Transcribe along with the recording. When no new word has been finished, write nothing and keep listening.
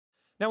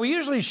Now, we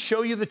usually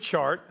show you the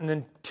chart and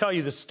then tell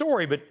you the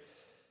story, but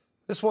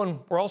this one,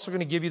 we're also going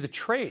to give you the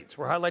trades.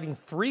 We're highlighting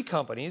 3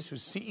 companies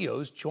whose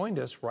CEOs joined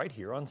us right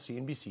here on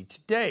CNBC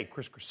today.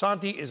 Chris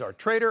Grisanti is our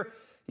trader.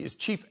 He is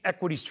Chief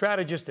Equity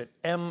Strategist at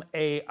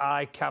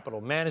MAI Capital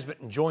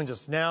Management and joins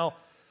us now.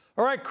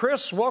 All right,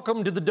 Chris,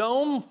 welcome to the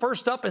Dome.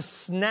 First up is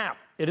Snap.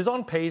 It is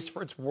on pace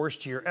for its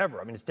worst year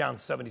ever. I mean, it's down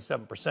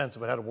 77%, so if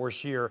it had a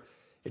worse year,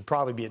 it'd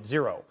probably be at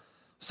zero.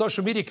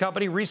 Social media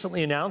company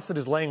recently announced it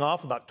is laying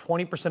off about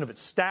 20% of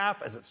its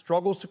staff as it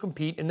struggles to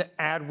compete in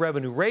the ad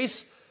revenue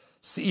race.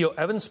 CEO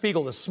Evan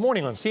Spiegel this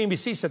morning on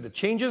CNBC said the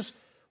changes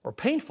were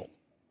painful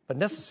but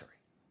necessary.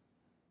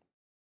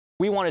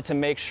 We wanted to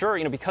make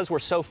sure, because we're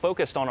so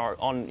focused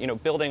on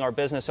building our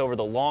business over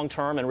the long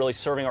term and really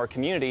serving our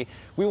community,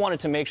 we wanted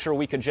to make sure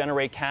we could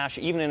generate cash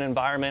even in an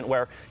environment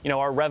where,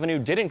 our revenue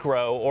didn't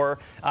grow or,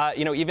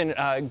 even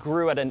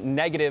grew at a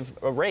negative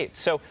rate.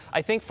 So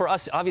I think for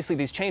us, obviously,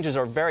 these changes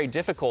are very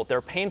difficult. They're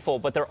painful,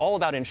 but they're all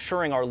about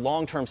ensuring our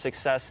long-term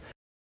success.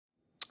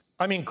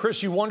 I mean,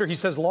 Chris, you wonder, he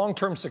says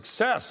long-term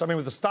success. I mean,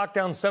 with the stock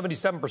down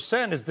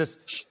 77%, is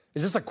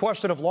this a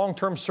question of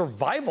long-term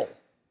survival?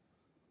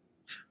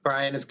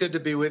 Brian, it's good to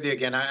be with you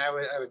again. I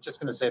was just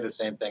going to say the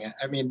same thing.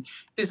 I mean,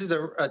 this is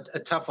a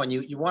tough one.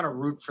 You want to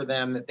root for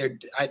them.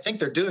 I think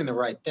they're doing the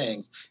right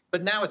things.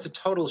 But now it's a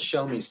total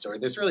show-me story.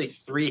 There's really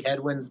 3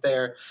 headwinds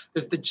there.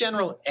 There's the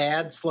general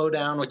ad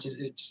slowdown, which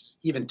is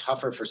just even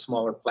tougher for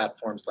smaller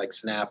platforms like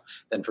Snap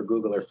than for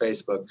Google or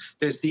Facebook.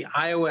 There's the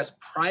iOS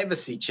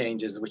privacy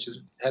changes, which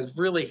has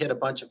really hit a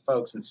bunch of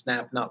folks, and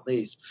Snap not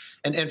least.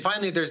 And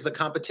finally, there's the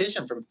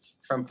competition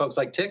from folks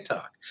like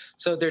TikTok.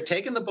 So they're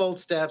taking the bold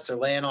steps. They're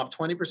laying off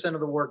 20% of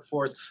the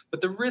workforce. But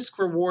the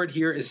risk-reward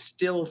here is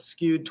still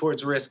skewed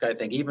towards risk, I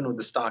think, even with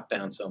the stock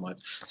down so much.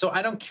 So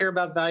I don't care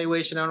about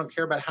valuation. I don't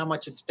care about how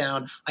much it's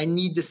down. I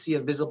need to see a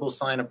visible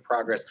sign of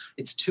progress.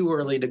 It's too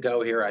early to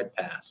go here. I'd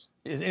pass.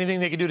 Is anything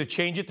they can do to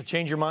change it, to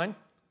change your mind?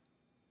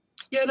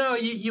 Yeah, no,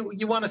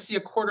 you want to see a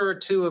quarter or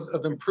two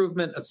of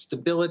improvement, of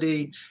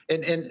stability.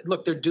 And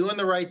look, they're doing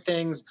the right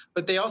things,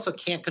 but they also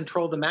can't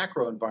control the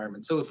macro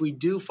environment. So if we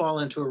do fall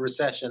into a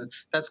recession,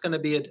 that's going to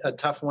be a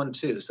tough one,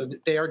 too. So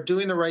they are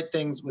doing the right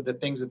things with the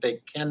things that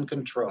they can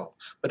control,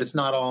 but it's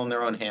not all in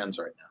their own hands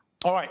right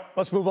now. All right,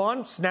 let's move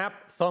on.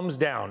 Snap, thumbs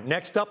down.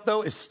 Next up,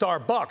 though, is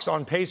Starbucks,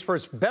 on pace for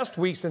its best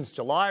week since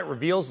July. It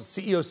reveals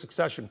the CEO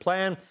succession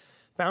plan.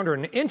 Founder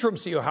and interim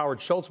CEO Howard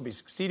Schultz will be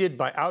succeeded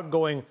by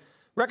outgoing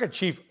Reckitt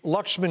chief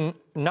Lakshman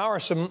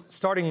Narasimhan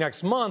starting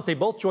next month. They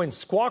both joined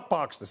Squawk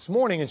Box this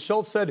morning, and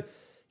Schultz said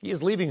he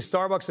is leaving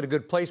Starbucks at a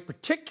good place,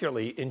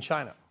 particularly in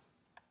China.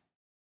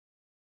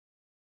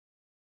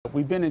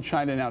 We've been in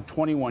China now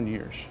 21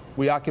 years.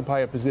 We occupy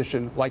a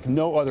position like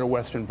no other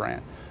Western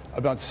brand.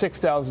 About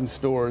 6,000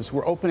 stores.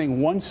 We're opening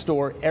 1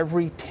 store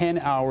every 10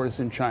 hours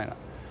in China.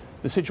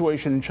 The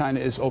situation in China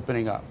is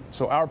opening up.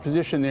 So our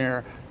position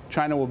there,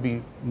 China will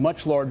be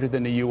much larger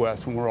than the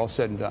U.S. when we're all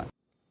said and done.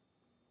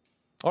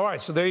 All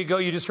right, so there you go.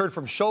 You just heard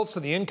from Schultz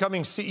and the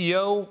incoming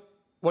CEO.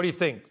 What do you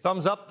think?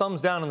 Thumbs up,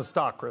 thumbs down on the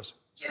stock, Chris?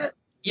 Yeah,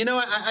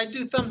 I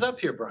do thumbs up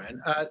here,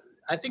 Brian.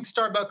 I think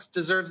Starbucks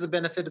deserves the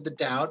benefit of the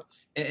doubt,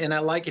 and I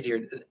like it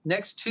here.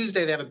 Next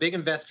Tuesday, they have a big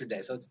investor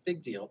day, so it's a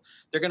big deal.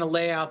 They're going to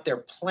lay out their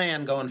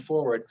plan going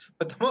forward.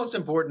 But the most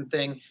important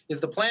thing is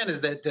the plan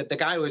is that the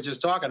guy who was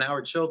just talking,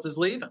 Howard Schultz, is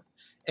leaving.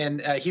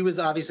 And he was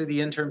obviously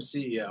the interim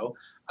CEO.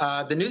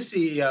 The new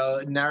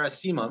CEO,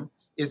 Narasimhan,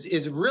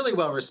 is really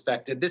well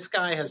respected. This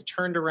guy has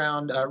turned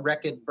around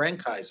Reckitt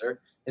Benckiser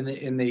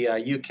in the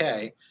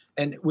UK,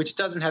 and which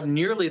doesn't have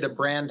nearly the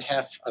brand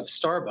heft of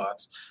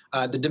Starbucks.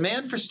 The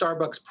demand for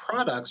Starbucks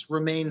products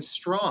remains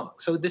strong.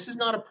 So this is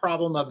not a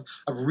problem of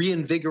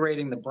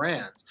reinvigorating the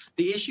brands.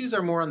 The issues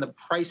are more on the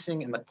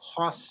pricing and the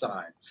cost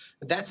side.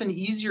 That's an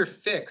easier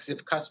fix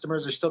if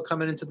customers are still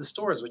coming into the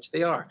stores, which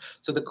they are.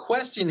 So the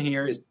question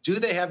here is, do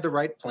they have the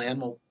right plan?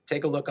 We'll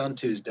take a look on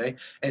Tuesday.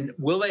 And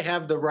will they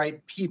have the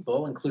right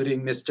people,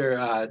 including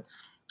Mr.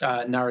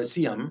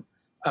 Narasimhan?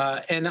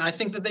 And I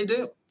think that they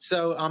do.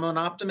 So I'm an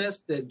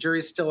optimist. The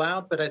jury's still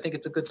out, but I think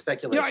it's a good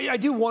speculation. Yeah, I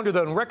do wonder,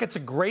 though. And Reckitt's a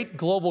great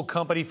global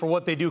company for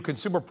what they do,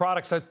 consumer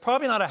products. It's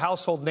probably not a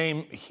household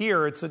name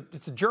here. It's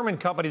a German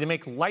company. They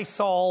make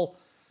Lysol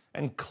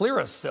and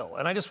Clearasil.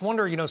 And I just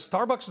wonder,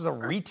 Starbucks is a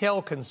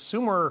retail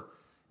consumer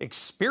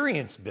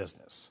experience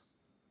business.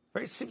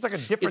 It seems like a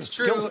different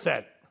skill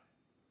set.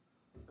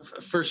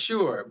 For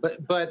sure.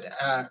 But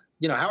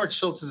Howard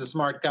Schultz is a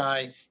smart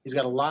guy. He's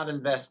got a lot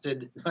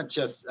invested, not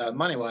just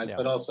money-wise,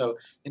 but also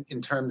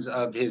in terms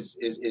of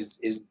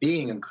his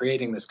being and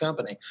creating this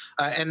company.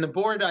 And the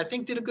board, I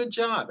think, did a good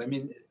job. I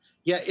mean,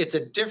 yeah, it's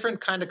a different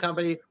kind of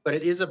company, but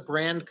it is a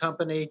brand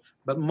company.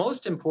 But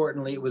most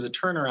importantly, it was a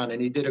turnaround,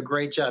 and he did a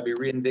great job. He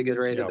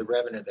reinvigorated the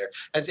revenue there.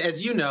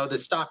 As you know, the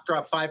stock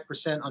dropped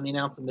 5% on the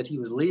announcement that he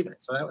was leaving.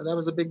 So that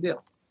was a big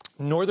deal.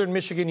 Northern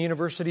Michigan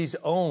University's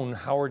own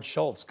Howard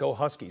Schultz. Go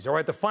Huskies. All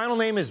right, the final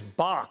name is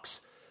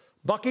Box.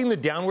 Bucking the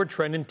downward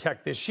trend in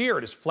tech this year.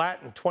 It is flat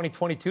in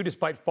 2022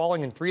 despite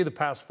falling in 3 of the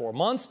past 4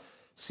 months.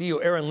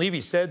 CEO Aaron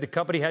Levy said the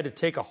company had to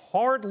take a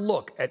hard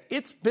look at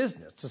its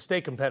business to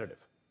stay competitive.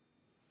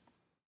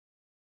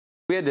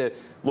 We had to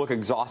look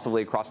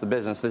exhaustively across the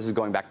business, this is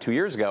going back 2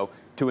 years ago,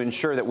 to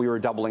ensure that we were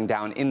doubling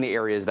down in the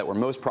areas that were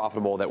most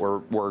profitable, that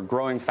were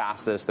growing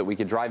fastest, that we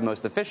could drive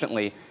most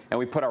efficiently, and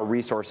we put our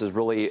resources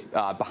really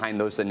behind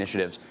those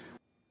initiatives.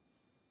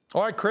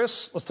 All right,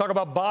 Chris, let's talk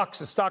about Box.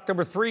 It's stock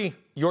number 3.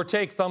 Your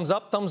take, thumbs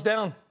up, thumbs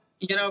down?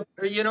 You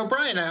know,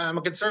 Brian, I'm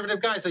a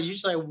conservative guy, so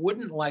usually I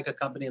wouldn't like a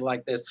company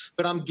like this,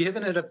 but I'm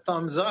giving it a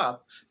thumbs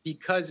up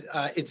because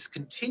it's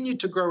continued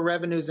to grow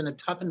revenues in a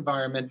tough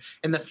environment.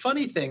 And the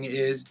funny thing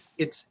is,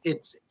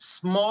 it's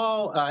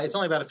small. It's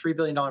only about a $3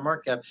 billion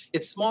market cap.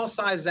 Its small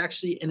size is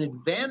actually an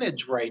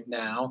advantage right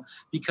now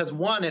because,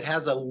 one, it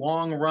has a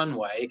long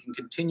runway. It can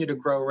continue to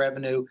grow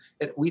revenue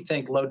at, we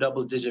think, low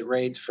double-digit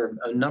rates for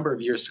a number of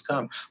years to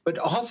come. But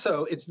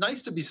also, it's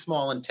nice to be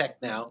small in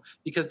tech now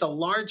because the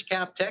large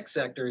cap tech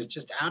sector is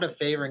just out of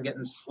favor and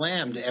getting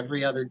slammed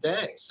every other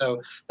day.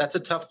 So that's a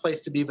tough place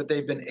to be, but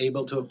they've been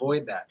able to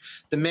avoid that.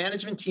 The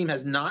management team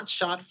has not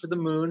shot for the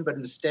moon, but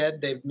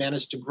instead they've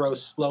managed to grow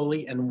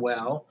slowly and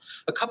well.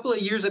 A couple of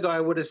years ago,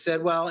 I would have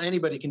said, well,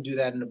 anybody can do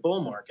that in a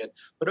bull market.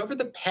 But over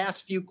the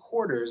past few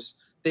quarters,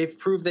 they've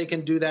proved they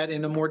can do that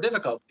in a more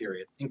difficult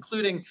period,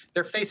 including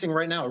they're facing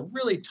right now a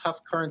really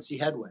tough currency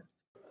headwind.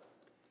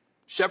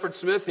 Shepard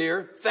Smith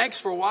here. Thanks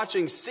for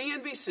watching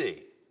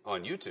CNBC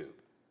on YouTube.